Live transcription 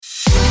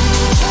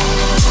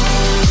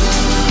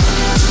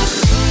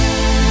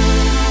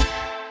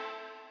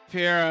up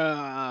here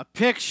a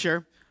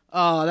picture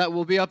that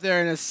will be up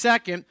there in a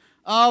second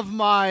of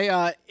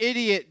my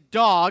idiot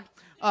dog.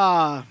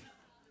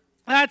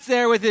 That's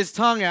there with his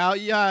tongue out.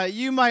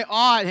 You might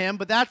awe at him,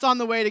 but that's on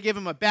the way to give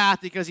him a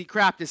bath because he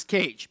crapped his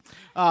cage.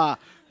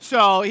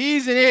 So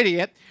he's an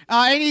idiot.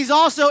 And he's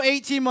also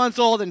 18 months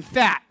old and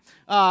fat.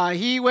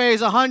 He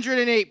weighs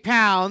 108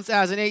 pounds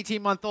as an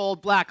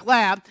 18-month-old black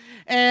lab,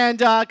 and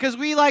because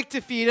we like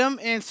to feed him,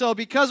 and so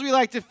because we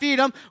like to feed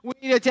him, we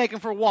need to take him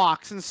for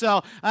walks. And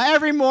so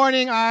every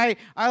morning I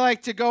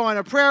like to go on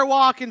a prayer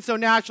walk, and so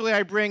naturally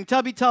I bring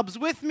Tubby Tubs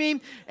with me,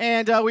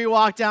 and we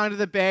walk down to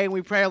the bay and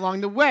we pray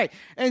along the way.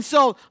 And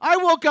so I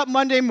woke up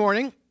Monday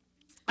morning.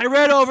 I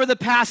read over the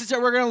passage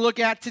that we're going to look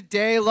at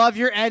today. Love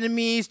your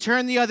enemies,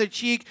 turn the other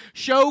cheek,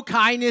 show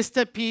kindness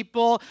to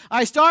people.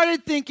 I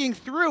started thinking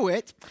through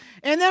it,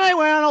 and then I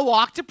went on a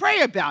walk to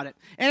pray about it.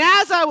 And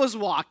as I was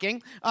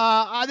walking,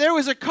 there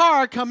was a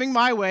car coming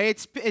my way.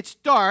 It's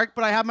dark,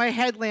 but I have my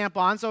headlamp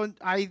on, so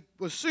I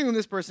assume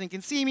this person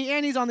can see me,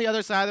 and he's on the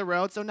other side of the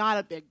road, so not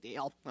a big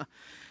deal.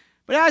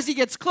 But as he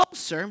gets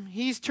closer,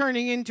 he's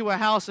turning into a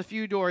house a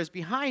few doors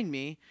behind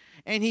me,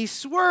 and he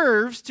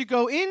swerves to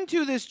go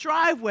into this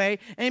driveway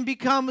and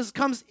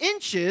comes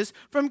inches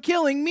from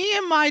killing me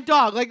and my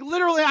dog. Like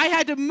literally, I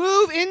had to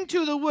move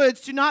into the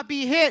woods to not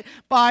be hit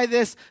by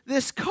this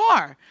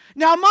car.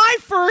 Now, my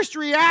first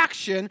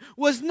reaction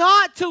was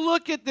not to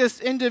look at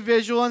this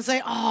individual and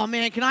say, "Oh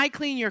man, can I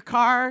clean your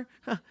car?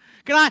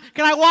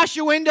 Can I wash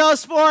your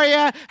windows for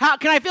you?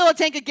 Can I fill a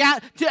tank of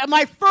gas?"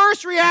 My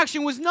first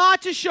reaction was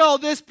not to show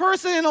this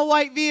person in a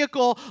white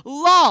vehicle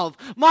love.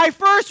 My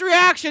first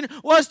reaction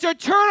was to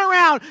turn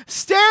around,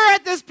 stare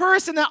at this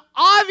person that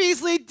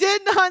obviously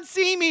did not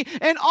see me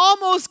and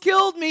almost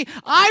killed me.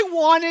 I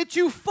wanted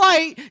to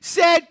fight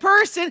said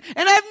person,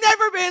 and I've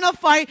never been in a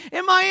fight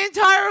in my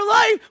entire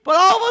life. But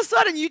all of a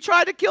sudden, you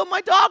tried to kill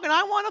my dog, and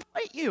I want to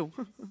fight you.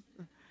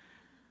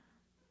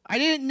 I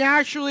didn't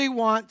naturally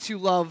want to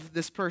love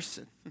this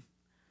person.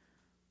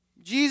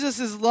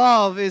 Jesus'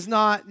 love is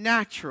not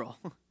natural.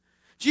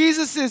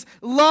 Jesus'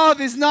 love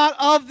is not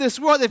of this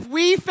world. If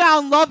we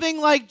found loving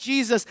like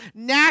Jesus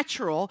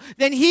natural,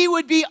 then he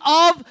would be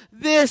of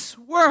this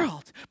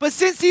world. But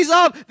since he's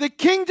of the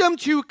kingdom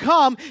to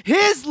come,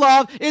 his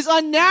love is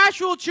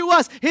unnatural to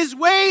us. His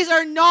ways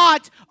are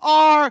not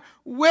our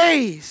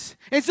ways.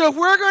 And so if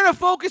we're going to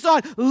focus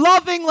on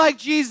loving like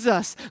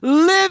Jesus,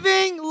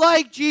 living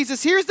like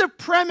Jesus, here's the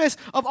premise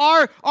of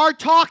our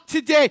talk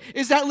today,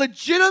 is that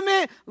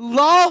legitimate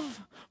love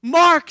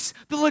marks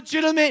the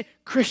legitimate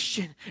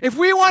Christian. If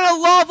we want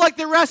to love like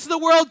the rest of the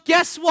world,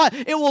 guess what?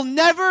 It will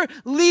never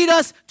lead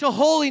us to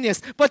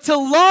holiness. But to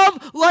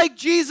love like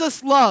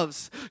Jesus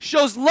loves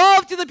shows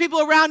love to the people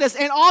around us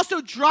and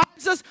also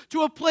drives us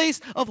to a place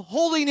of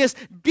holiness,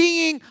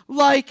 being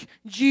like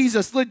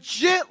Jesus.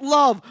 Legit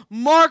love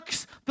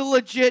marks the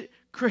legit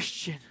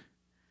Christian.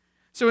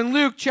 So in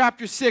Luke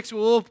chapter 6,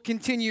 we'll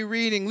continue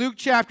reading. Luke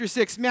chapter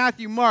 6,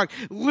 Matthew, Mark,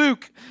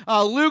 Luke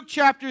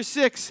chapter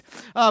 6,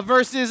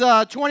 verses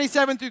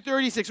 27 through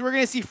 36. We're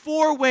going to see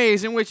four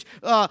ways in which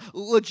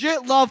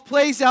legit love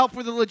plays out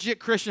for the legit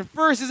Christian.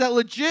 First is that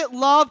legit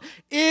love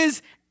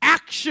is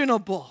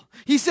actionable.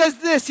 He says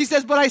this,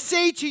 "But I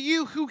say to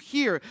you who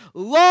hear,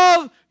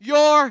 love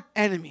your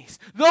enemies,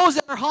 those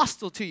that are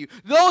hostile to you,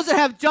 those that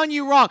have done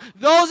you wrong,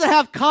 those that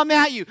have come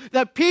at you,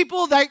 the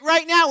people that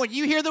right now when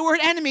you hear the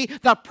word enemy,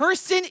 the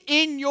person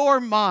in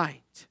your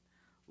mind,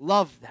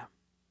 love them.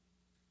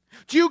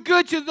 Do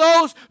good to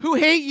those who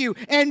hate you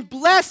and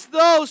bless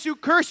those who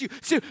curse you."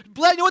 So, you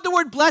know what the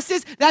word bless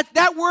is?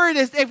 That word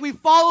is, if we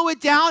follow it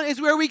down,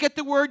 is where we get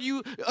the word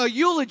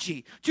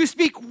eulogy. To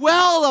speak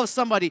well of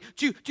somebody,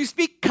 to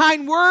speak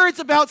kind words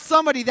about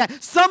somebody that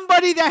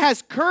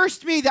has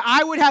cursed me, that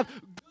I would have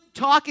good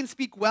talk and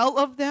speak well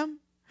of them.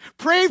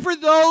 Pray for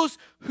those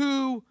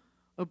who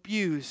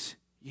abuse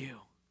you.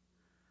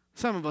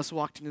 Some of us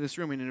walked into this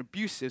room in an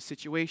abusive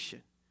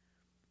situation.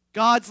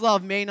 God's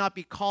love may not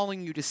be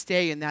calling you to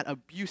stay in that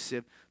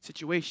abusive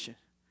situation.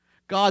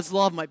 God's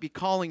love might be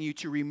calling you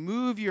to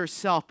remove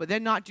yourself, but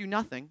then not do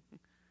nothing,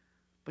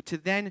 but to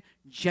then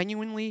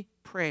genuinely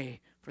pray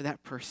for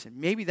that person.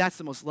 Maybe that's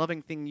the most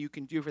loving thing you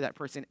can do for that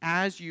person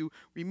as you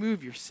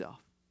remove yourself.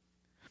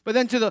 But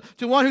then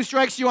to one who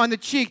strikes you on the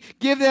cheek,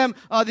 give them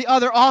the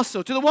other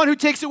also. To the one who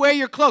takes away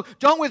your cloak,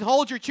 don't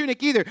withhold your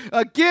tunic either.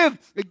 Give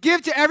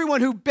to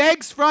everyone who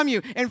begs from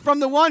you. And from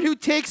the one who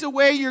takes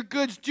away your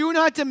goods, do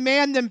not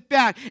demand them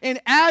back. And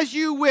as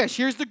you wish,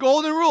 here's the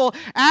golden rule,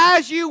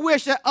 as you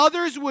wish that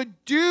others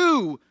would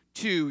do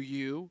to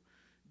you,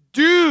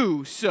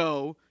 do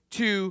so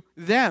to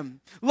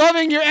them.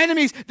 Loving your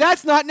enemies,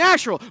 that's not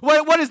natural.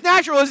 What is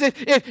natural is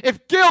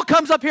if Gil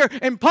comes up here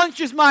and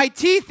punches my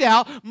teeth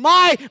out,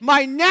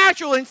 my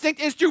natural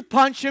instinct is to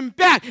punch him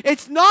back.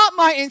 It's not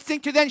my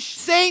instinct to then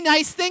say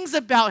nice things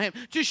about him,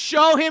 to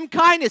show him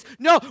kindness.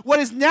 No, what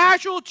is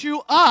natural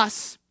to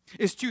us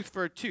is tooth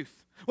for a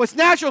tooth. What's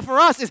natural for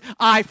us is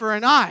eye for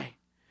an eye.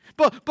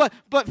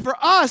 But for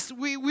us,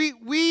 we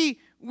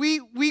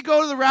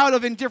go to the route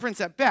of indifference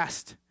at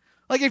best.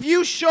 Like if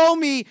you show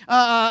me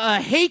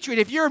hatred,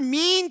 if you're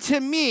mean to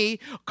me,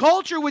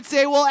 culture would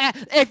say, well,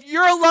 if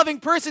you're a loving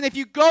person, if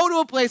you go to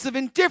a place of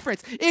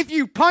indifference, if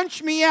you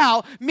punch me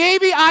out,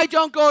 maybe I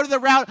don't go to the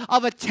route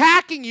of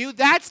attacking you.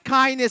 That's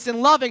kindness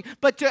and loving.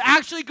 But to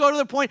actually go to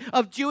the point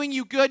of doing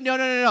you good,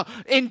 no.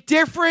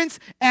 Indifference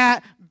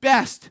at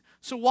best.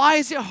 So why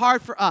is it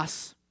hard for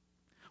us?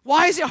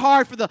 Why is it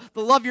hard for the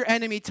love your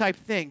enemy type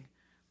thing?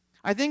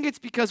 I think it's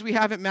because we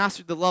haven't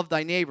mastered the love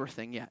thy neighbor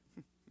thing yet.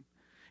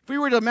 If we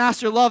were to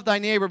master love thy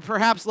neighbor,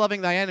 perhaps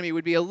loving thy enemy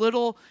would be a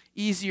little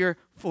easier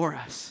for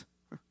us.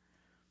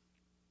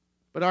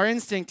 But our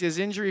instinct is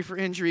injury for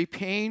injury,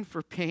 pain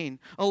for pain.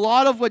 A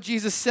lot of what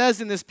Jesus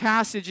says in this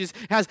passage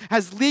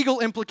has legal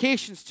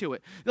implications to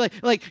it.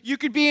 Like you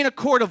could be in a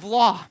court of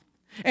law.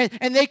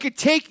 And they could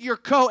take your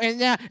coat,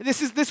 and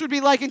this would be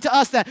likened to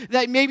us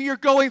that maybe you're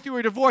going through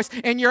a divorce,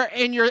 and your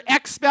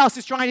ex-spouse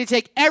is trying to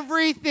take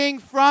everything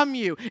from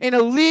you in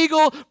a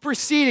legal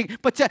proceeding.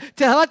 But to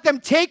let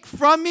them take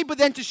from me, but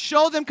then to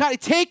show them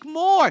take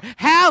more,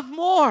 have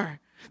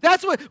more.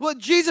 That's what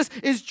Jesus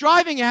is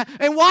driving at.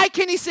 And why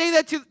can he say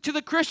that to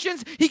the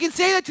Christians? He can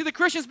say that to the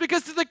Christians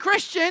because to the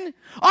Christian,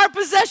 our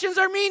possessions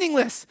are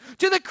meaningless.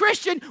 To the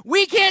Christian,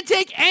 we can't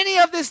take any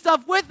of this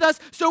stuff with us,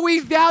 so we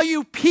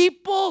value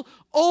people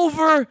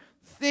over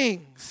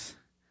things.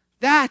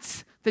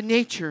 That's the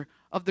nature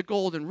of the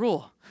golden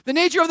rule. The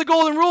nature of the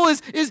golden rule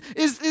is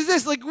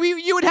this. Like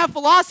you would have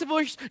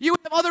philosophers, you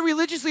would have other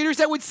religious leaders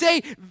that would say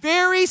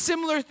very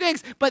similar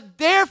things, but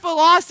their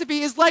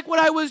philosophy is like what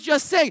I was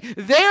just saying.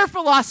 Their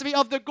philosophy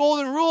of the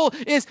golden rule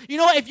is,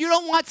 if you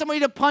don't want somebody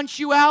to punch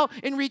you out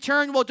in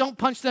return, well, don't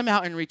punch them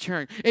out in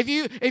return. If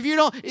you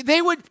don't,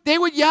 they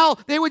would yell,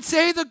 they would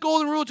say the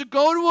golden rule to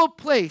go to a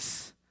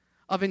place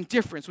of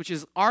indifference, which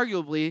is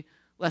arguably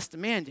less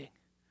demanding.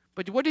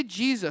 But what did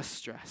Jesus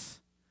stress?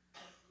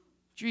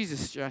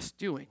 Jesus stressed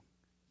doing.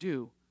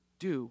 Do.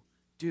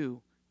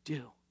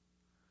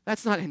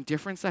 That's not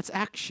indifference, that's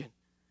action.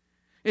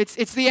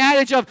 It's the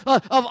adage of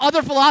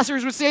other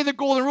philosophers would say the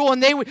golden rule,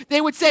 and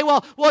they would say,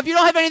 well, if you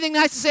don't have anything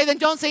nice to say, then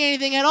don't say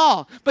anything at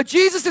all. But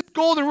Jesus'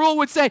 golden rule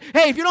would say,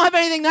 hey, if you don't have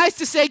anything nice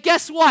to say,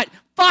 guess what?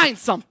 Find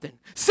something.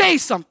 Say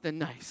something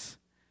nice.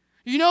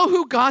 You know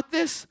who got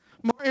this?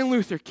 Martin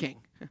Luther King.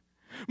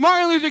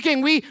 Martin Luther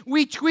King,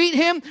 we tweet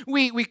him,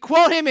 we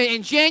quote him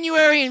in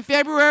January and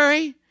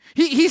February.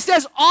 He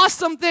says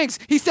awesome things.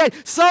 He said,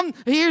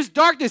 here's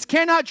darkness,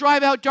 cannot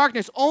drive out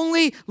darkness.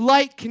 Only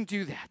light can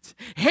do that.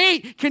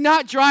 Hate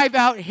cannot drive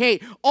out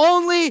hate.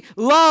 Only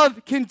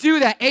love can do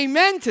that.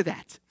 Amen to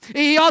that.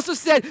 He also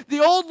said,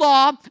 the old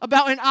law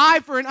about an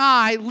eye for an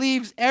eye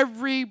leaves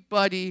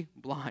everybody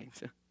blind.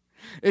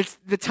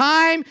 The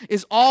time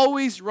is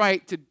always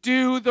right to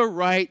do the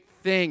right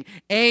thing.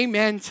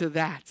 Amen to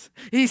that.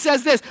 He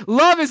says this,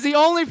 love is the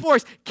only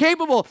force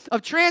capable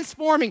of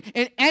transforming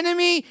an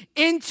enemy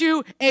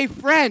into a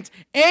friend.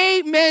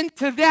 Amen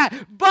to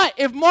that. But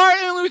if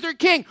Martin Luther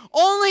King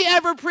only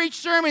ever preached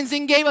sermons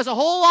and gave us a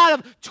whole lot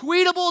of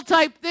tweetable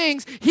type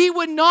things, he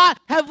would not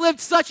have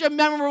lived such a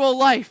memorable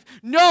life.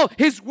 No,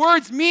 his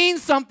words mean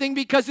something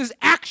because his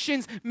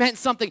actions meant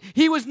something.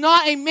 He was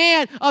not a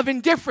man of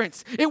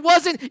indifference. It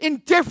wasn't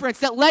indifference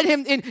that led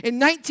him in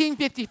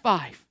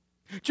 1955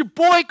 to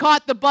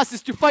boycott the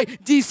buses to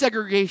fight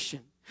desegregation.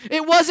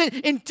 It wasn't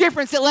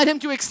indifference that led him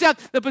to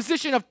accept the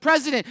position of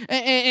president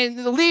and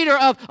the leader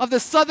of the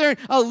Southern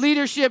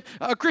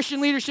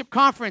Christian Leadership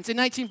Conference in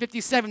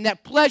 1957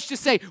 that pledged to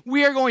say,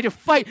 we are going to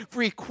fight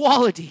for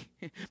equality,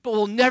 but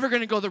we're never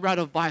going to go the route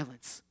of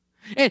violence.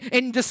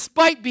 And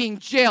despite being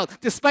jailed,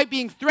 despite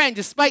being threatened,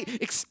 despite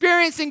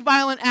experiencing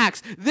violent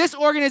acts, this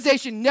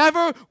organization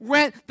never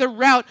went the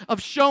route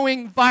of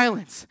showing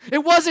violence.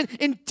 It wasn't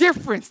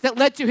indifference that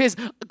led to his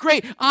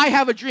great I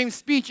Have a Dream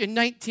speech in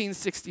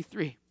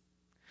 1963.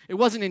 It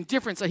wasn't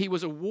indifference that he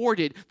was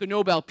awarded the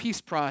Nobel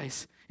Peace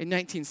Prize in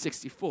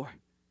 1964.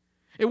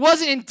 It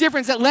wasn't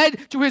indifference that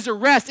led to his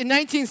arrest in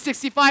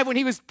 1965 when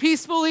he was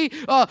peacefully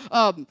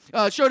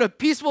showed a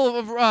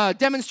peaceful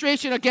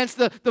demonstration against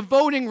the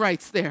voting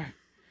rights there.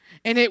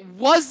 And it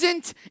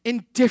wasn't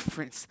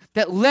indifference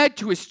that led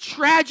to his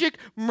tragic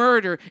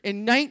murder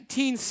in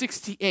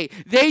 1968.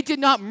 They did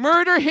not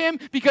murder him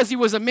because he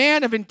was a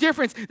man of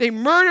indifference. They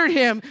murdered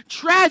him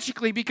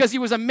tragically because he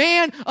was a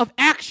man of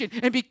action.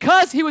 And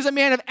because he was a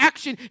man of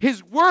action,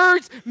 his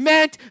words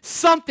meant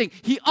something.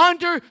 He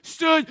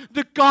understood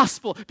the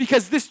gospel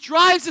because this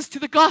drives us to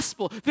the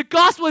gospel. The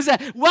gospel is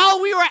that while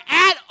we were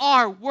at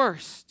our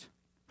worst,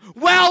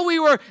 while we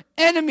were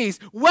enemies,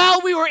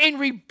 while we were in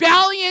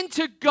rebellion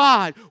to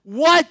God,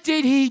 what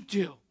did he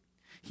do?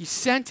 He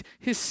sent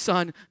his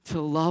son to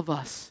love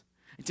us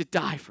and to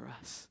die for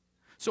us.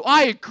 So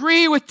I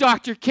agree with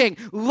Dr. King.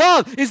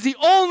 Love is the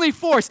only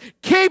force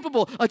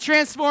capable of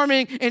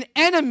transforming an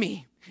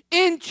enemy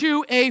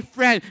into a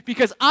friend,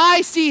 because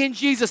I see in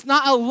Jesus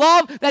not a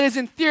love that is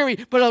in theory,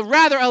 but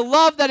rather a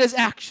love that is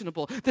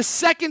actionable. The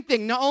second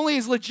thing, not only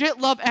is legit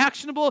love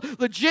actionable,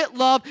 legit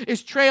love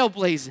is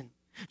trailblazing.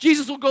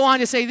 Jesus will go on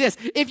to say this,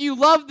 if you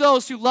love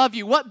those who love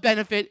you, what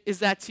benefit is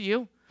that to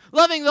you?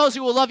 Loving those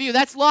who will love you,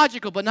 that's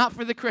logical, but not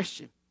for the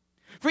Christian.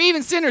 For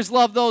even sinners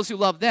love those who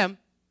love them.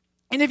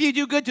 And if you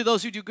do good to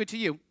those who do good to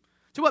you,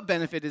 to what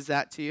benefit is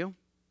that to you?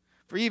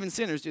 For even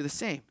sinners do the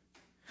same.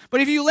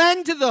 But if you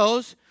lend to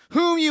those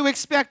whom you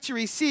expect to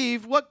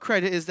receive, what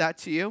credit is that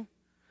to you?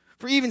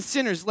 For even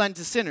sinners lend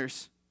to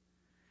sinners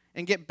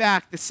and get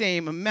back the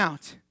same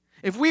amount.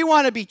 If we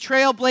want to be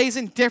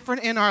trailblazing,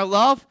 different in our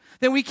love,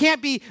 then we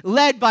can't be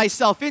led by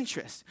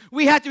self-interest.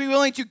 We have to be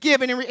willing to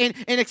give and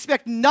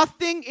expect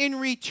nothing in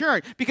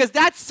return, because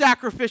that's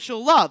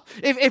sacrificial love.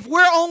 If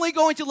we're only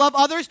going to love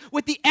others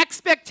with the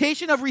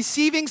expectation of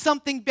receiving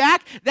something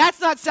back, that's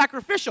not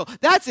sacrificial.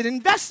 That's an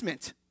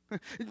investment.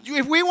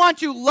 If we want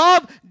to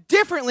love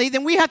differently,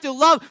 then we have to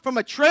love from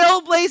a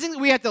trailblazing,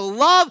 we have to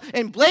love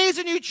and blaze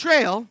a new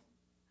trail,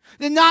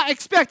 then not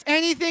expect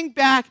anything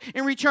back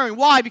in return.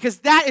 Why? Because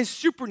that is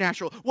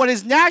supernatural. What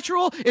is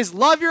natural is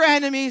love your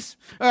enemies,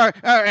 or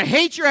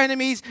hate your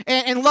enemies,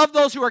 and love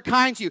those who are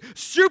kind to you.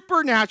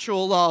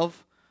 Supernatural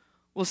love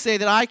will say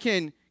that I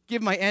can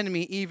give my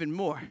enemy even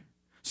more.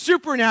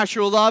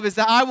 Supernatural love is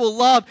that I will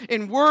love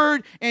in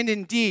word and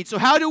in deed. So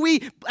how do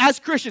we, as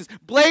Christians,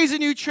 blaze a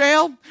new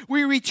trail?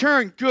 We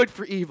return good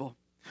for evil.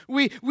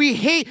 When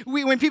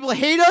people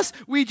hate us,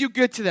 we do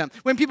good to them.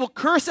 When people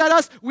curse at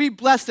us, we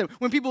bless them.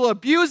 When people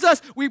abuse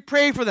us, we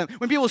pray for them.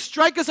 When people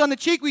strike us on the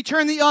cheek, we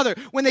turn the other.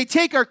 When they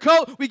take our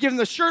coat, we give them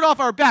the shirt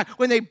off our back.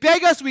 When they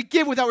beg us, we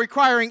give without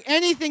requiring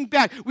anything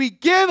back. We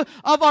give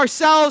of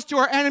ourselves to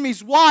our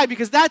enemies. Why?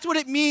 Because that's what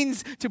it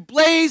means to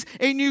blaze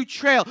a new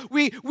trail.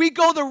 We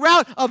go the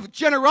route of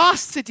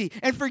generosity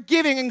and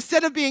forgiving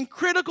instead of being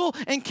critical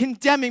and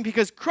condemning,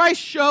 because Christ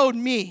showed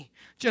me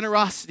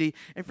generosity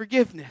and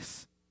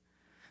forgiveness.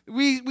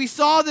 We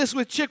saw this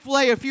with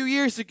Chick-fil-A a few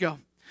years ago.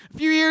 A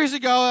few years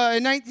ago,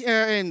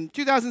 in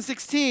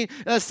 2016,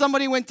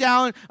 somebody went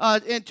down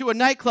into a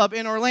nightclub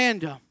in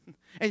Orlando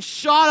and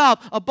shot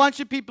up a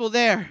bunch of people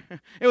there.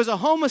 It was a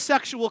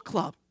homosexual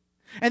club.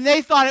 And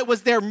they thought it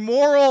was their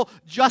moral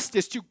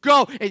justice to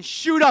go and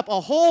shoot up a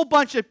whole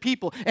bunch of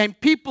people. And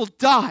people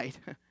died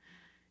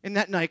in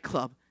that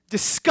nightclub.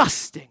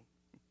 Disgusting.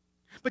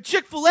 But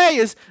Chick-fil-A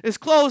is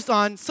closed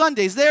on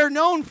Sundays. They're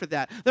known for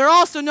that. They're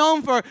also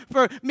known for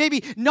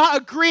maybe not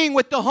agreeing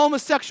with the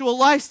homosexual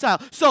lifestyle.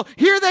 So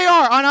here they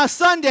are on a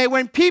Sunday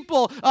when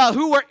people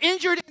who were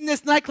injured in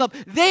this nightclub,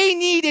 they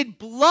needed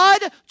blood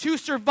to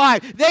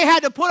survive. They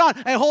had to put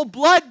on a whole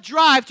blood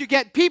drive to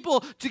get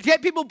people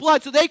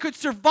blood so they could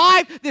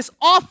survive this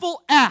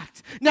awful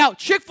act. Now,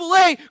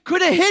 Chick-fil-A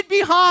could have hid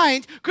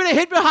behind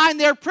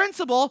their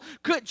principle.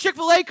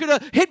 Chick-fil-A could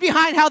have hid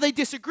behind how they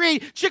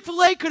disagreed.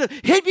 Chick-fil-A could have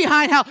hid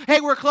behind how,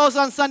 hey, we're closed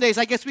on Sundays,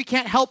 I guess we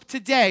can't help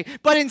today.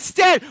 But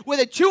instead,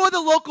 with two of the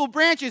local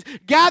branches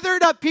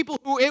gathered up people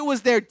who it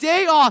was their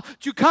day off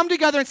to come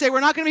together and say, we're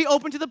not going to be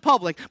open to the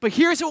public, but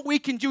here's what we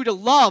can do to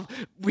love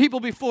people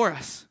before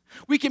us.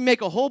 We can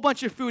make a whole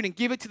bunch of food and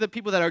give it to the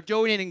people that are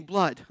donating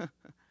blood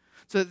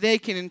so that they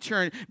can in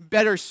turn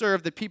better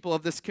serve the people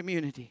of this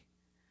community.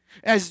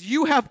 As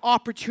you have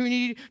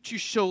opportunity to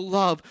show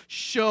love,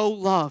 show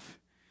love.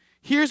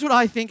 Here's what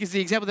I think is the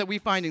example that we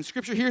find in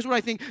Scripture. Here's what I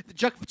think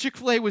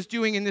Chick-fil-A was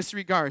doing in this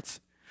regards.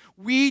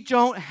 We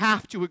don't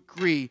have to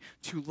agree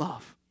to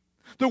love.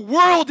 The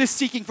world is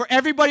seeking for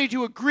everybody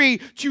to agree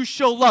to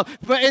show love.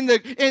 But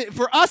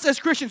for us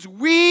as Christians,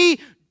 we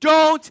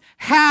don't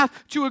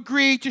have to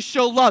agree to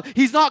show love.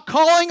 He's not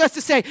calling us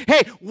to say,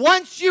 hey,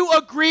 once you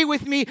agree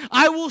with me,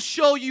 I will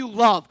show you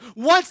love.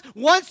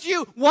 Once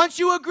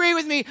you agree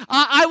with me,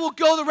 I will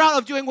go the route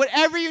of doing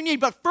whatever you need.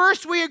 But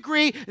first we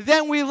agree,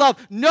 then we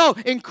love. No,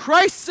 in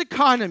Christ's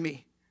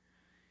economy,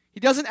 he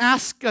doesn't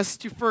ask us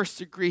to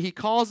first agree. He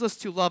calls us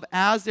to love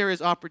as there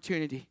is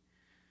opportunity.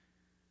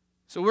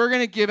 So we're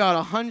going to give out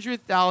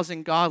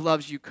 100,000 God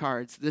Loves You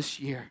cards this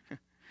year.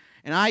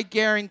 And I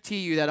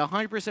guarantee you that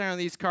 100% of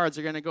these cards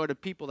are going to go to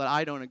people that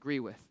I don't agree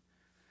with.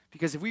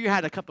 Because if we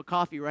had a cup of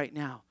coffee right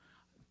now,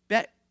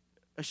 bet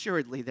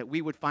assuredly that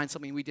we would find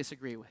something we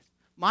disagree with.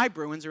 My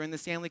Bruins are in the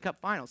Stanley Cup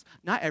Finals.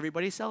 Not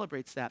everybody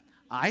celebrates that.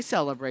 I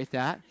celebrate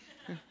that.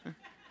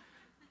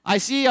 I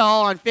see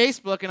y'all on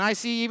Facebook, and I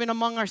see even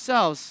among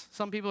ourselves,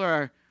 some people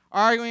are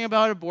arguing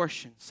about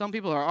abortion. Some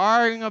people are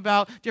arguing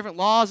about different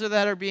laws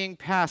that are being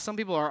passed. Some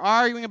people are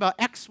arguing about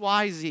X,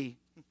 Y, Z.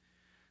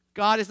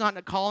 God is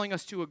not calling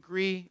us to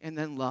agree and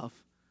then love.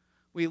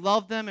 We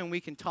love them and we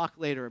can talk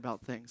later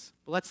about things.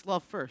 But let's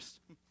love first.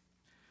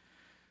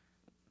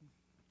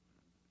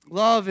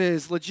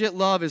 Legit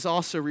love is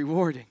also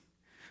rewarding.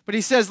 But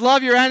he says,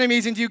 love your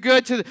enemies and do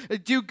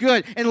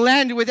good and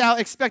lend without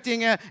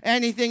expecting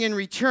anything in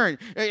return.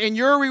 And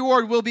your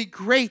reward will be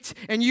great,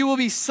 and you will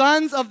be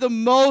sons of the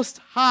Most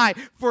High.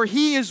 For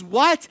he is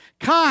what?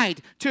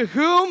 Kind. To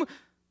whom?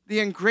 the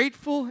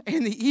ungrateful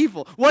and the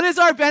evil. What is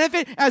our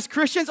benefit as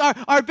Christians?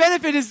 Our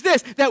benefit is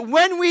this, that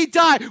when we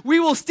die, we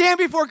will stand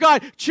before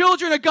God,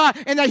 children of God,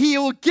 and that he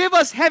will give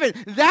us heaven.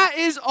 That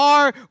is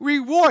our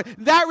reward.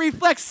 That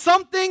reflects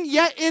something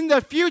yet in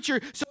the future.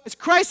 So as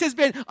Christ has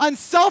been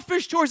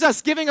unselfish towards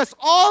us, giving us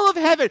all of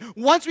heaven,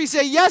 once we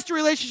say yes to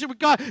relationship with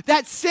God,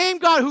 that same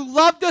God who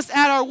loved us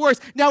at our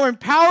worst now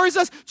empowers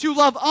us to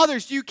love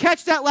others. Do you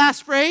catch that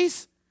last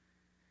phrase?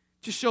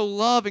 To show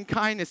love and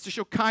kindness. To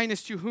show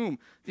kindness to whom?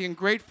 The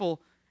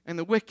ungrateful and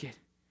the wicked.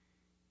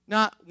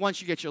 Not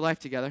once you get your life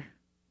together.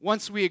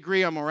 Once we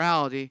agree on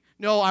morality.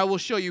 No, I will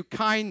show you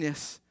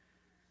kindness.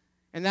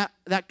 And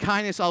that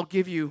kindness I'll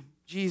give you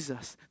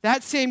Jesus.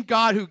 That same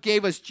God who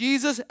gave us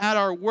Jesus at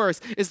our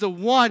worst is the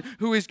one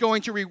who is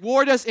going to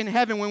reward us in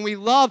heaven when we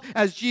love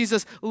as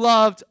Jesus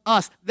loved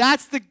us.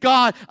 That's the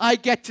God I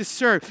get to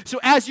serve. So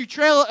as you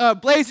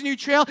blaze a new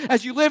trail,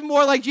 as you live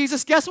more like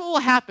Jesus, guess what will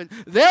happen?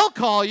 They'll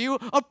call you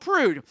a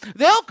prude.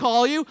 They'll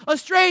call you a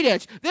straight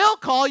edge. They'll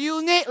call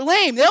you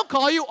lame. They'll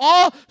call you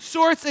all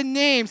sorts of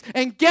names.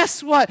 And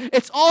guess what?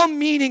 It's all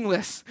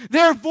meaningless.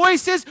 Their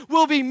voices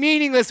will be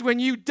meaningless when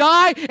you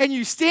die and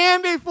you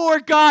stand before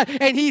God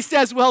and he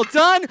says, well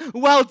done,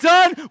 well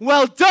done,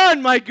 well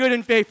done, my good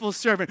and faithful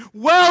servant.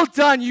 Well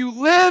done. You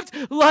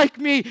lived like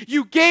me.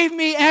 You gave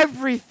me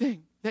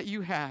everything that you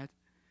had.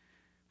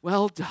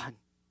 Well done.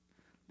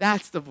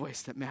 That's the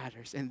voice that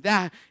matters, and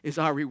that is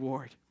our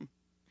reward.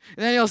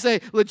 And then he'll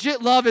say,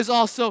 legit love is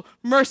also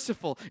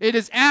merciful. It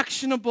is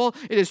actionable.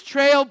 It is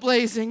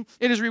trailblazing.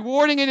 It is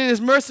rewarding, and it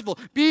is merciful.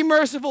 Be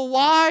merciful.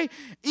 Why?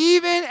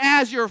 Even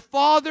as your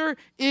Father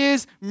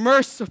is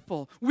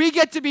merciful. We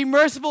get to be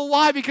merciful.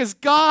 Why? Because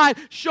God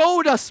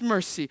showed us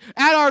mercy.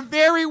 At our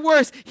very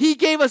worst, he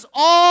gave us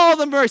all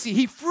the mercy.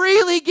 He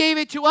freely gave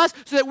it to us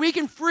so that we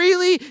can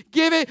freely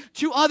give it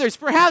to others.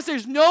 Perhaps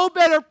there's no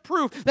better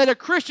proof that a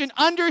Christian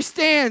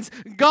understands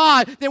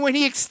God than when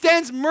he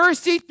extends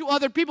mercy to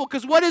other people.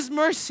 Because what is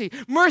mercy?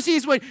 Mercy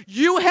is when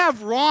you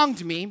have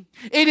wronged me.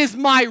 It is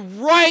my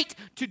right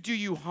to do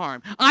you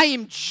harm. I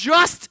am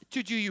just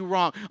to do you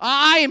wrong.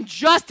 I am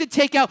just to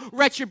take out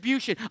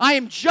retribution. I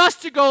am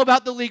just to go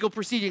about the legal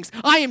proceedings.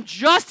 I am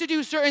just to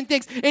do certain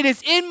things. It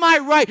is in my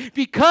right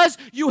because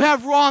you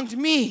have wronged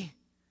me.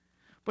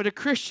 But a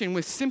Christian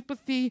with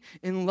sympathy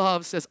and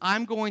love says,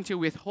 I'm going to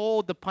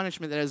withhold the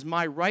punishment that is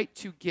my right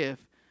to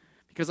give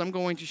because I'm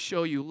going to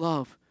show you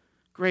love,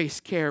 grace,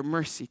 care,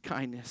 mercy,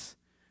 kindness.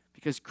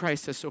 Because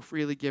Christ has so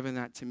freely given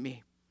that to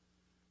me.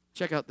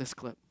 Check out this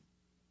clip.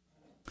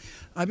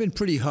 I've been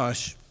pretty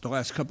harsh the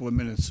last couple of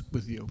minutes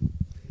with you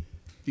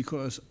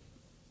because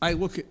I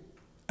look at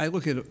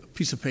a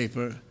piece of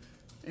paper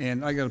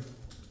and I got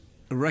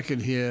a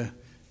record here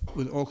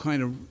with all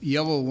kind of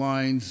yellow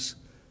lines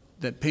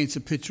that paints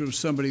a picture of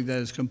somebody that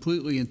is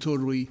completely and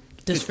totally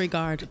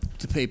disregard.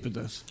 The paper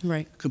does.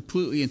 Right.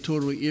 Completely and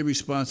totally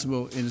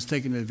irresponsible and is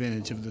taking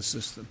advantage of the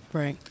system.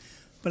 Right.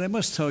 But I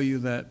must tell you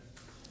that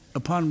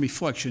upon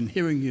reflection,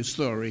 hearing your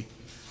story,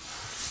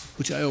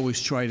 which I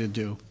always try to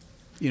do,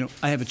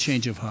 I have a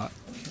change of heart.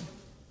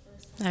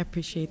 I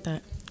appreciate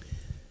that.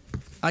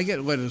 I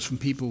get letters from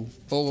people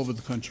all over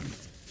the country.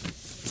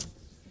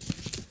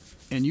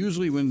 And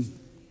usually when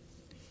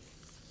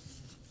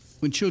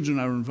children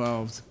are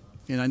involved,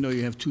 and I know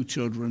you have 2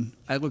 children,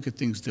 I look at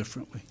things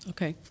differently.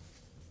 Okay.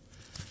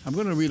 I'm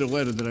going to read a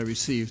letter that I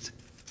received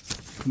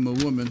from a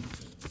woman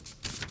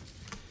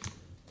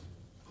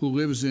who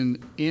lives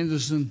in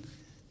Anderson,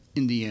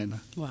 Indiana.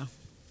 Wow.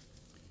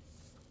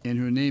 And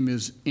her name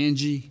is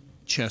Angie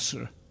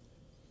Chesser,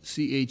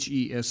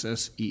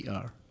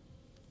 Chesser.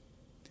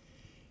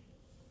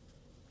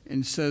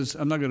 And it says,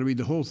 I'm not going to read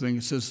the whole thing.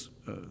 It says,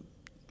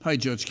 hi,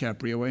 Judge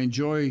Caprio. I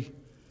enjoy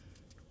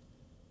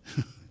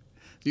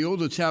the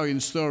old Italian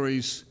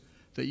stories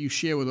that you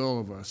share with all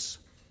of us.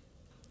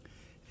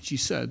 She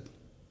said,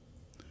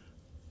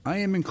 I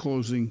am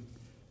enclosing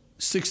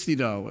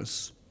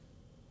 $60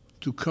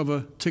 to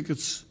cover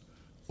tickets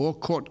or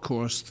court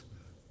cost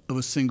of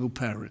a single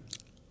parent.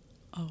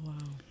 Oh, wow.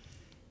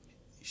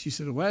 She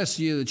said, last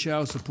year the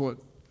child support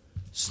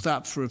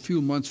stopped for a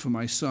few months for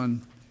my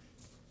son,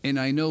 and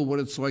I know what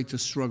it's like to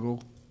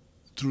struggle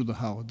through the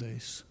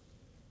holidays.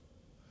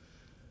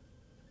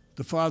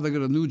 The father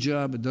got a new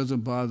job and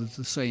doesn't bother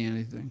to say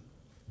anything.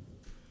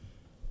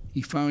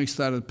 He finally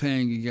started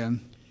paying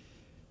again.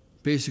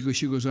 Basically,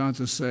 she goes on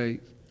to say,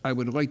 I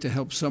would like to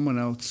help someone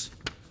else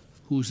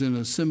who's in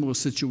a similar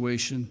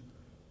situation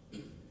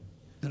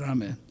that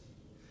I'm in.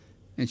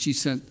 And she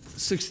sent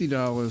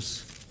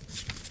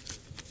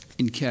 $60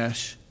 in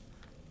cash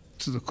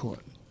to the court.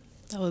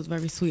 That was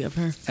very sweet of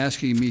her.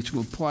 Asking me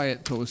to apply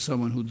it towards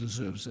someone who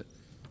deserves it.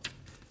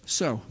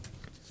 So,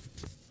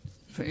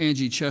 for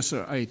Angie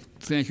Chesser, I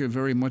thank her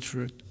very much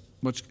for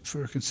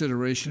her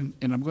consideration,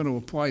 and I'm going to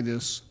apply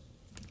this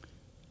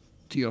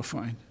to your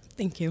fine.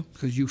 Thank you.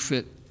 Because you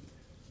fit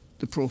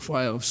the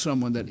profile of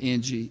someone that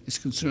Angie is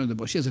concerned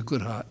about. She has a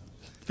good heart.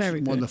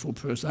 Very good. Wonderful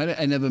person.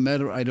 I never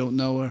met her. I don't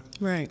know her.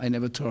 Right. I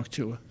never talked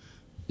to her.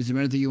 Is there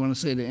anything you want to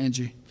say to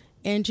Angie?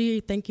 Angie,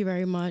 thank you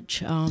very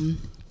much.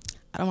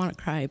 I don't want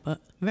to cry, but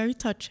very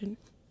touching.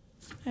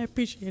 I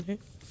appreciate it.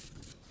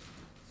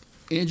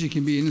 Angie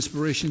can be an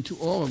inspiration to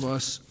all of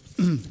us.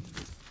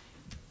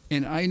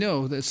 And I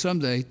know that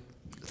someday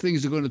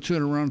things are going to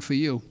turn around for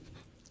you.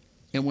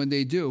 And when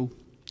they do,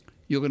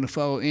 you're going to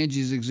follow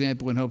Angie's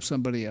example and help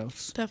somebody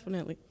else.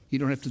 Definitely. You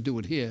don't have to do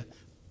it here.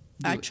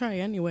 I try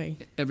anyway.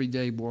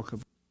 Everyday walk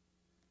of.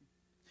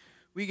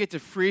 We get to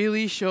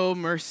freely show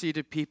mercy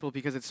to people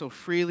because it's so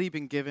freely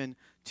been given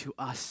to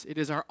us. It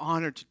is our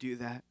honor to do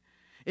that.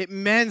 It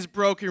mends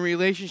broken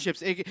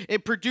relationships.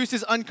 It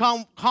produces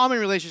uncommon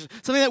relationships.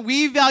 Something that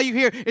we value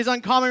here is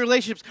uncommon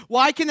relationships.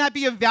 Why can that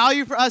be a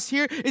value for us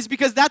here? Is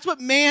because that's what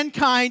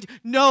mankind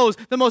knows.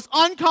 The most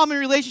uncommon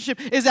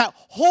relationship is that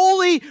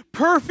holy,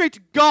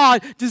 perfect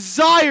God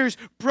desires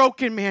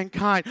broken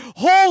mankind.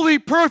 Holy,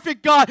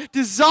 perfect God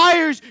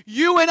desires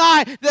you and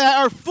I that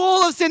are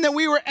full of sin, that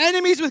we were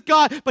enemies with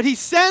God, but he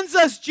sends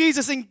us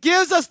Jesus and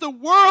gives us the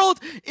world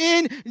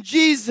in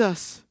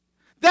Jesus.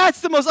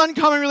 That's the most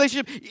uncommon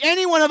relationship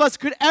any one of us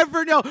could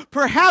ever know.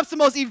 Perhaps the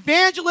most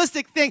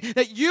evangelistic thing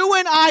that you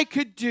and I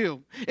could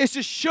do is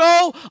to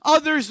show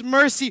others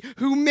mercy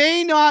who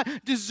may not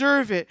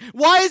deserve it.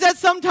 Why is that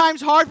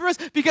sometimes hard for us?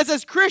 Because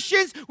as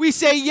Christians, we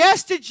say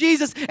yes to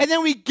Jesus and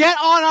then we get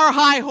on our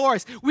high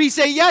horse. We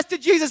say yes to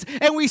Jesus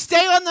and we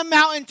stay on the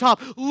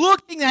mountaintop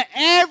looking at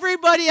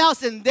everybody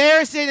else in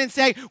their sin and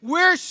saying,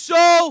 we're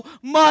so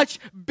much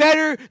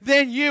better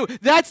than you.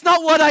 That's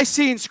not what I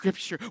see in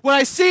Scripture. What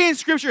I see in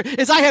Scripture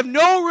is I have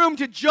no room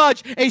to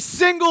judge a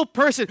single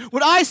person.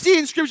 What I see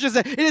in Scripture is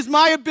that it is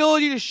my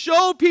ability to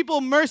show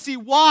people mercy.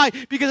 Why?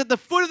 Because at the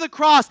foot of the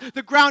cross,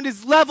 the ground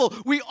is level.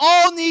 We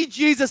all need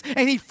Jesus,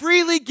 and he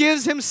freely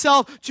gives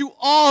himself to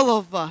all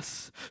of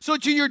us. So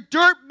to your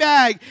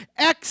dirtbag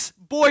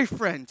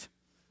ex-boyfriend,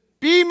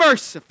 be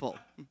merciful.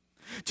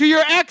 To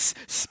your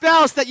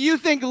ex-spouse that you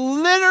think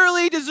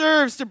literally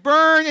deserves to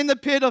burn in the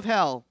pit of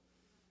hell,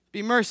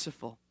 be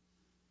merciful.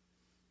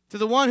 To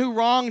the one who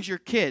wrongs your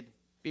kid,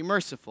 be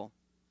merciful.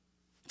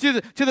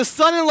 To the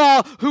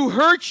son-in-law who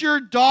hurt your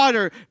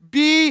daughter,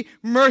 be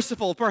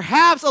merciful.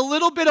 Perhaps a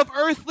little bit of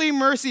earthly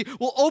mercy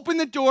will open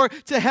the door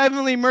to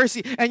heavenly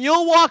mercy. And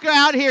you'll walk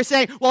out here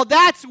saying, well,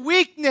 that's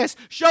weakness.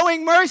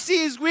 Showing mercy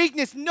is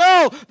weakness.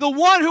 No, the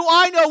one who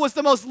I know was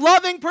the most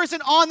loving person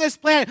on this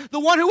planet, the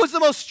one who was the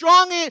most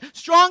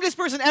strongest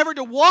person ever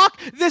to walk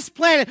this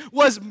planet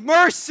was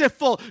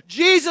merciful.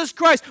 Jesus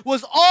Christ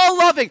was all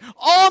loving,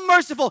 all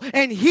merciful,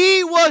 and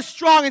he was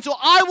strong. And so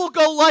I will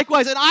go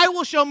likewise, and I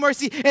will show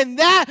mercy, and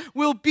that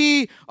will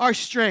be our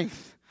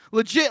strength.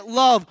 Legit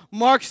love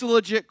marks a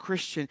legit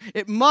Christian.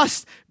 It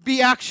must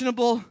be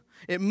actionable.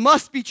 It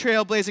must be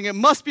trailblazing. It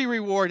must be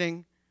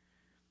rewarding.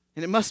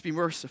 And it must be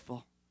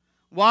merciful.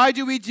 Why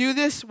do we do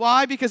this?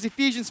 Why? Because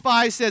Ephesians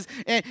 5 says,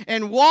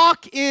 and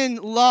walk in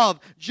love,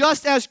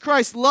 just as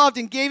Christ loved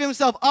and gave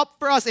himself up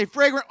for us, a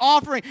fragrant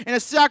offering and a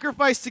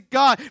sacrifice to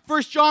God.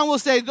 1 John will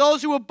say,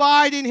 those who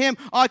abide in him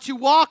ought to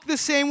walk the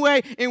same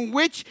way in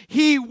which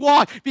he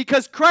walked.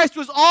 Because Christ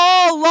was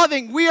all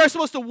loving, we are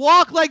supposed to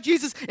walk like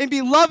Jesus and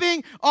be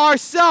loving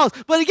ourselves.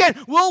 But again,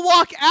 we'll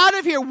walk out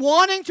of here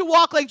wanting to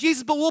walk like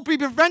Jesus, but we'll be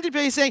prevented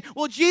by saying,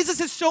 well,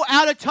 Jesus is so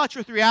out of touch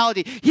with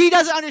reality. He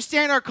doesn't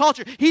understand our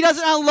culture. He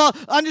doesn't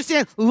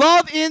understand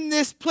love in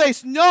this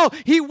place. No,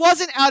 he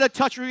wasn't out of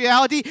touch with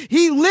reality.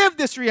 He lived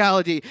this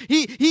reality.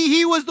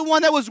 He was the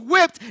one that was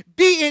whipped,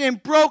 beaten,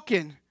 and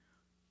broken,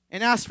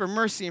 and asked for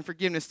mercy and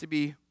forgiveness to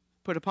be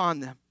put upon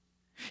them.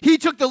 He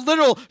took the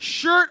literal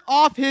shirt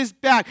off his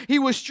back. He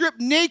was stripped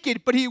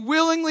naked, but he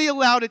willingly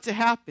allowed it to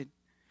happen.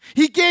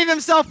 He gave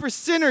himself for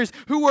sinners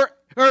who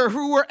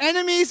were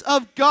enemies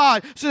of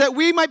God, so that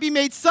we might be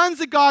made sons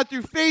of God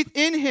through faith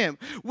in him.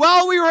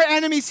 While we were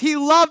enemies, he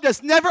loved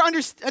us. Never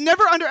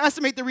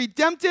underestimate the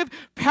redemptive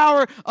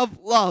power of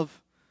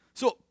love.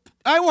 So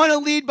I want to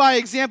lead by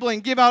example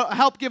and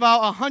help give out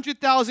a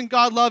 100,000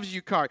 God loves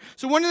you card.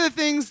 So one of the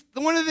things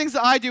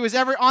that I do is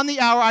on the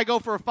hour I go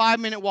for a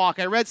 5-minute walk.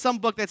 I read some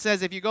book that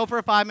says if you go for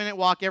a 5-minute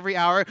walk every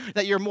hour,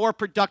 that you're more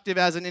productive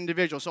as an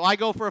individual. So I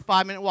go for a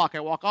 5-minute walk. I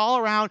walk all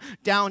around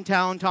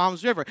downtown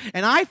Toms River.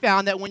 And I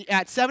found that when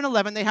at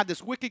 7-Eleven, they have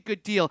this wicked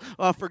good deal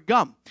for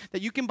gum,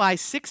 that you can buy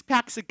 6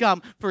 packs of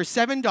gum for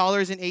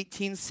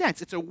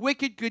 $7.18. It's a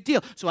wicked good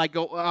deal. So I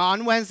go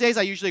on Wednesdays,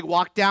 I usually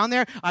walk down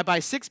there, I buy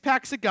 6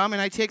 packs of gum,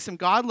 and I take some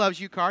God loves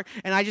you card,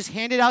 and I just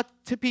hand it out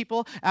to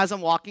people as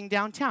I'm walking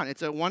downtown.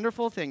 It's a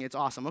wonderful thing. It's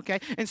awesome, okay?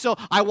 And so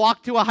I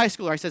walk to a high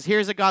schooler. I says,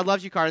 here's a God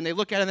loves you card. And they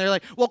look at it and they're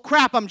like, well,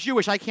 crap, I'm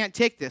Jewish. I can't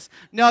take this.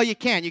 No, you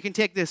can. You can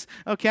take this,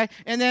 okay?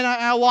 And then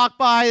I walk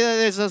by.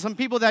 There's some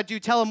people that do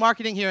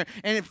telemarketing here.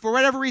 And for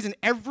whatever reason,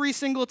 every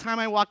single time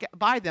I walk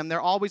by them,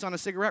 they're always on a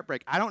cigarette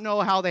break. I don't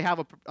know how they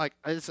have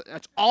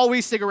it's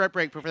always cigarette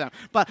break for them.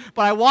 But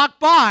I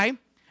walk by, and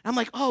I'm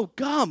like, oh,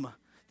 gum.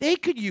 They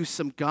could use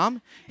some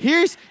gum.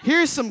 Here's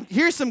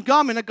some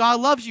gum in a God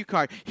loves you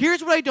card.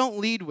 Here's what I don't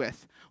lead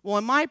with. Well,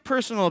 in my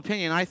personal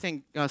opinion, I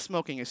think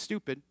smoking is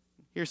stupid.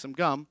 Here's some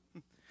gum.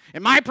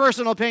 In my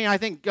personal opinion, I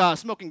think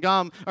smoking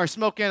gum or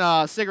smoking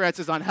cigarettes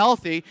is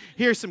unhealthy.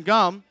 Here's some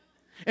gum.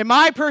 And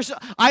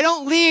I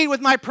don't lead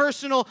with my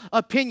personal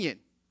opinion.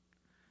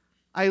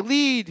 I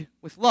lead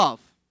with love.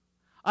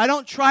 I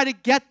don't try to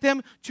get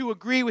them to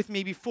agree with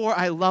me before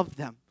I love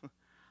them.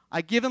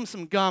 I give them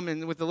some gum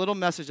and with a little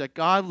message that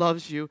God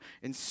loves you,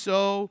 and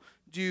so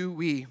do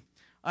we.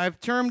 I've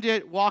termed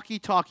it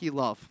walkie-talkie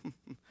love.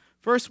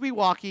 First we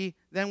walkie,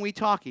 then we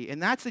talkie.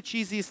 And that's the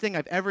cheesiest thing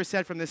I've ever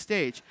said from this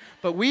stage.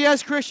 But we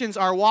as Christians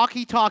are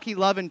walkie-talkie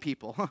loving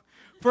people.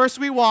 First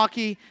we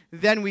walkie,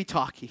 then we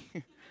talkie.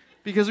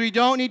 Because we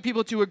don't need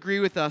people to agree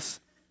with us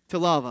to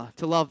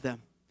love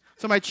them.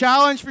 So my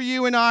challenge for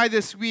you and I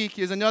this week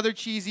is another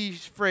cheesy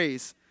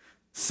phrase.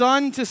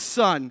 Sun to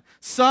sun.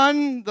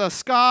 Sun, the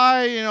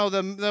sky,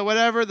 the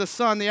whatever, the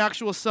sun, the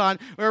actual sun,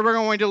 where we're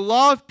going to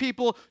love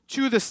people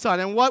to the sun.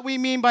 And what we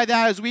mean by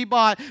that is we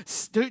bought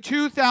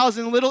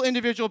 2,000 little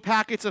individual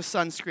packets of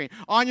sunscreen.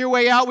 On your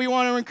way out, we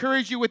want to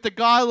encourage you with the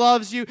God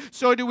loves you,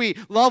 so do we.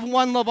 Love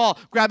one, love all.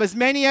 Grab as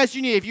many as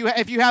you need.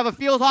 If you have a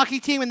field hockey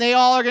team and they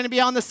all are going to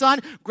be on the sun,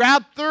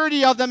 grab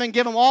 30 of them and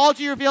give them all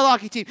to your field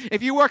hockey team.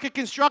 If you work at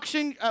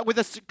construction with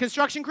a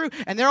construction crew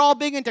and they're all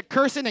big into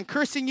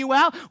cursing you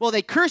out, well,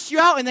 they curse you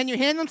out and then you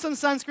hand them some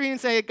sunscreen and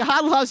say,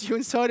 God loves you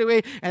and so do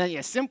we, and then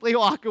you simply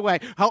walk away.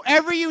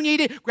 However you need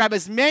it, grab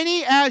as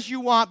many as you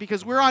want,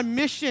 because we're on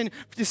mission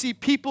to see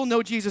people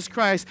know Jesus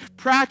Christ.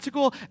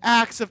 Practical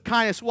acts of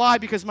kindness. Why?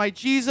 Because my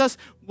Jesus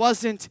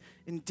wasn't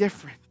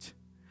indifferent.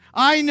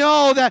 I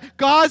know that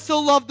God so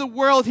loved the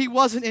world, he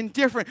wasn't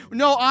indifferent.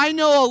 No, I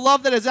know a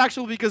love that is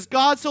actual, because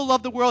God so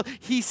loved the world,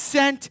 he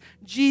sent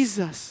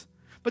Jesus.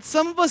 But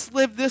some of us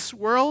live this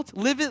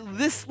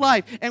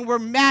life, and we're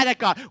mad at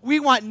God. We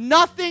want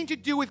nothing to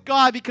do with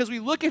God because we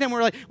look at him and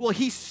we're like, well,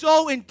 he's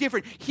so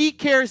indifferent. He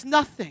cares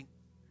nothing.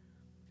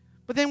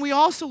 But then we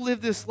also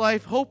live this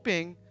life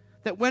hoping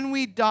that when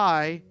we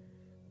die,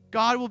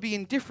 God will be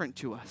indifferent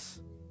to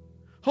us.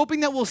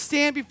 Hoping that we'll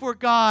stand before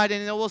God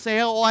and we'll say,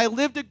 oh, I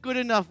lived a good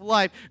enough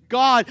life.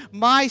 God,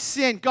 my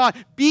sin, God,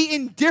 be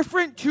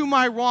indifferent to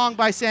my wrong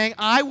by saying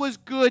I was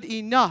good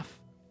enough.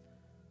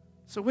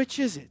 So which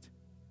is it?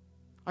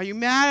 Are you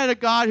mad at a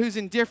God who's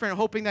indifferent,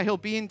 hoping that he'll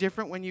be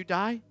indifferent when you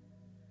die?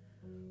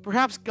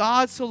 Perhaps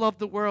God so loved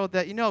the world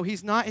that,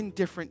 he's not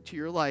indifferent to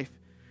your life.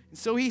 And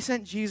so he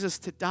sent Jesus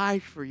to die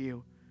for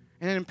you.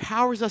 And it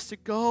empowers us to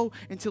go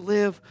and to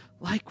live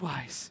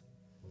likewise.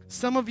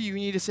 Some of you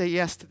need to say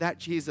yes to that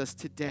Jesus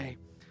today.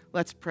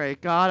 Let's pray.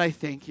 God, I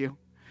thank you.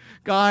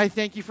 God, I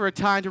thank you for a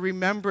time to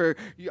remember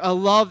a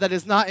love that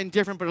is not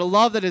indifferent, but a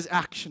love that is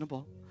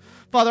actionable.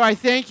 Father, I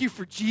thank you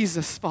for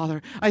Jesus,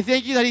 Father. I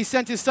thank you that he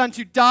sent his son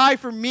to die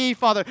for me,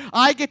 Father.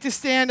 I get to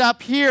stand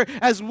up here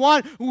as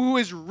one who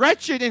is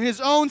wretched in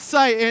his own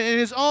sight,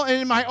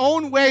 in my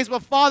own ways.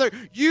 But Father,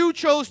 you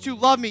chose to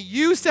love me.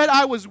 You said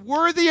I was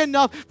worthy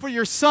enough for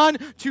your son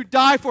to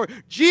die for.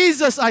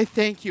 Jesus, I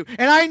thank you.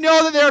 And I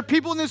know that there are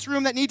people in this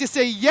room that need to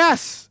say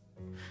yes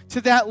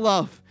to that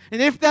love.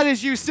 And if that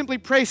is you, simply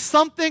pray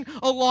something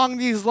along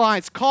these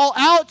lines. Call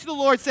out to the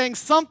Lord saying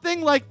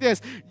something like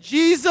this: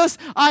 Jesus,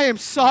 I am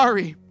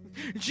sorry.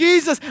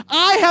 Jesus,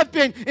 I have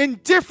been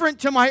indifferent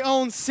to my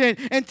own sin,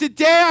 and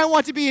today I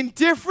want to be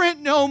indifferent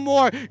no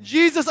more.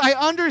 Jesus, I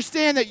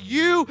understand that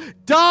you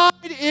died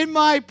in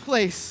my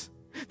place,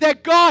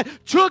 that God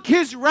took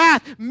his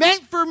wrath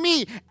meant for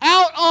me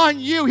out on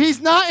you.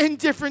 He's not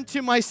indifferent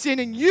to my sin,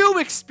 and you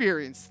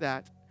experienced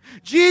that.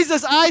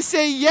 Jesus, I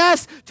say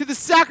yes to the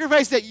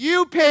sacrifice that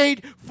you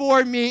paid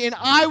for me, and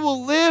I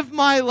will live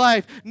my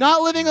life,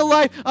 not living a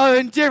life of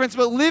indifference,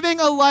 but living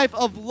a life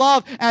of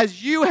love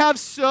as you have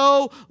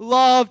so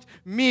loved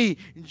me.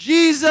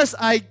 Jesus,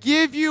 I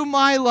give you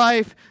my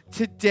life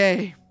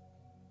today.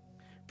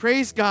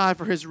 Praise God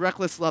for his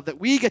reckless love that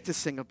we get to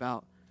sing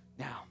about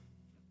now.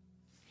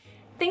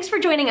 Thanks for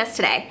joining us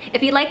today.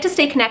 If you'd like to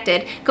stay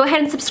connected, go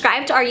ahead and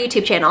subscribe to our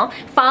YouTube channel,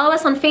 follow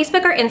us on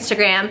Facebook or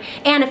Instagram,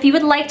 and if you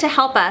would like to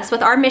help us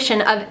with our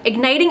mission of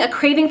igniting a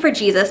craving for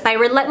Jesus by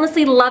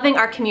relentlessly loving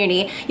our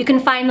community, you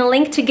can find the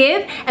link to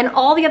give and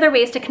all the other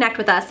ways to connect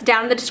with us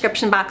down in the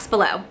description box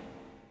below.